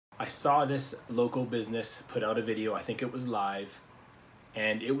saw this local business put out a video, I think it was live,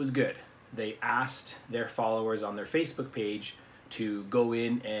 and it was good. They asked their followers on their Facebook page to go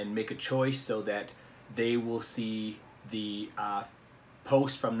in and make a choice so that they will see the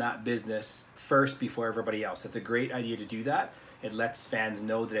post from that business first before everybody else. It's a great idea to do that. It lets fans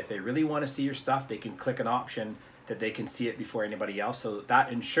know that if they really want to see your stuff, they can click an option that they can see it before anybody else. So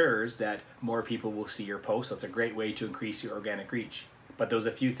that ensures that more people will see your post. So it's a great way to increase your organic reach. But there was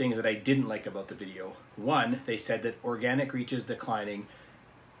a few things that I didn't like about the video. One, they said that organic reach is declining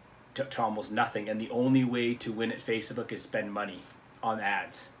to almost nothing, and the only way to win at Facebook is spend money on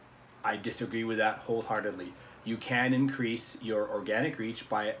ads. I disagree with that wholeheartedly. You can increase your organic reach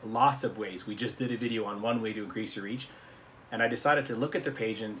by lots of ways. We just did a video on one way to increase your reach, and I decided to look at their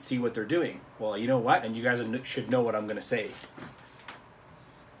page and see what they're doing. Well, you know what? And you guys should know what I'm going to say.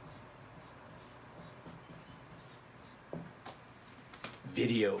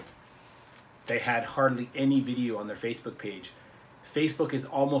 Video. They had hardly any video on their Facebook page. Facebook is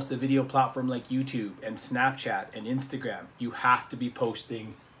almost a video platform like YouTube and Snapchat and Instagram. You have to be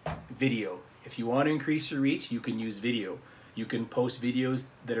posting video. If you want to increase your reach, you can use video. You can post videos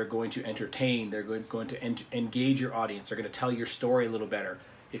that are going to entertain, they're going to engage your audience, they're going to tell your story a little better.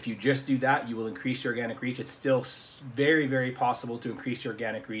 If you just do that, you will increase your organic reach. It's still very, very possible to increase your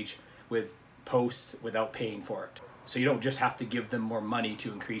organic reach with posts without paying for it. So you don't just have to give them more money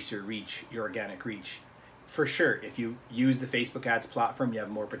to increase your reach, your organic reach. For sure, if you use the Facebook ads platform, you have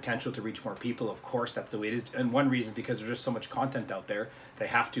more potential to reach more people. Of course, that's the way it is. And one reason is because there's just so much content out there, they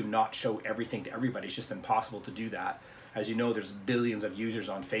have to not show everything to everybody. It's just impossible to do that. As you know, there's billions of users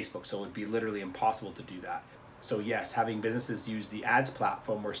on Facebook, so it would be literally impossible to do that. So yes, having businesses use the ads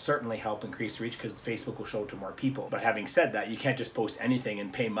platform will certainly help increase reach because Facebook will show it to more people. But having said that, you can't just post anything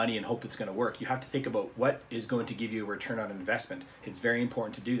and pay money and hope it's going to work. You have to think about what is going to give you a return on investment. It's very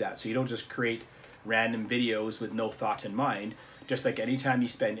important to do that. So you don't just create random videos with no thought in mind. Just like anytime you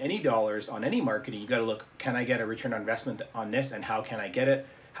spend any dollars on any marketing, you got to look, can I get a return on investment on this, and how can I get it?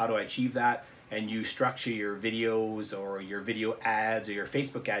 How do I achieve that? And you structure your videos or your video ads or your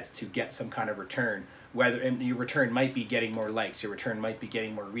Facebook ads to get some kind of return. And your return might be getting more likes, your return might be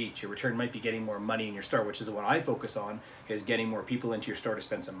getting more reach, your return might be getting more money in your store, which is what I focus on, is getting more people into your store to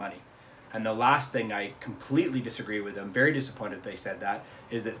spend some money. And the last thing I completely disagree with them, very disappointed they said that,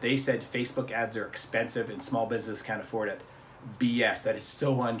 is that they said Facebook ads are expensive and small business can't afford it. BS, that is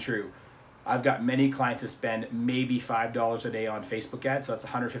so untrue. I've got many clients that spend maybe $5 a day on Facebook ads, so that's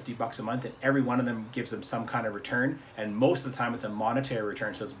 $150 a month, and every one of them gives them some kind of return, and most of the time it's a monetary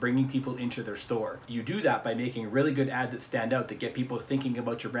return, so it's bringing people into their store. You do that by making really good ads that stand out, that get people thinking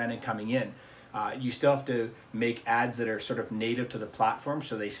about your brand and coming in. You still have to make ads that are sort of native to the platform,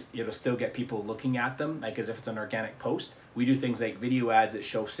 so it'll still get people looking at them, like as if it's an organic post. We do things like video ads that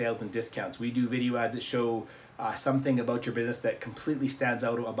show sales and discounts. We do video ads that show something about your business that completely stands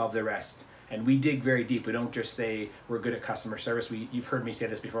out above the rest. And we dig very deep. We don't just say we're good at customer service. You've heard me say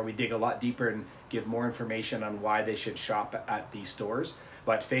this before. We dig a lot deeper and give more information on why they should shop at these stores.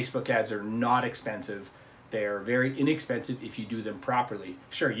 But Facebook ads are not expensive. They're very inexpensive if you do them properly.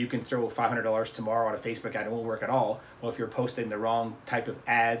 Sure, you can throw $500 tomorrow on a Facebook ad and it won't work at all. Well, if you're posting the wrong type of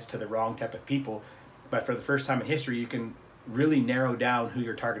ads to the wrong type of people. But for the first time in history, you can really narrow down who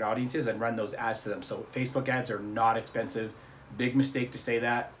your target audience is and run those ads to them. So Facebook ads are not expensive. Big mistake to say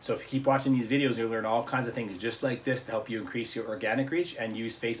that. So if you keep watching these videos, you'll learn all kinds of things just like this to help you increase your organic reach and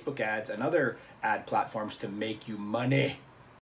use Facebook ads and other ad platforms to make you money.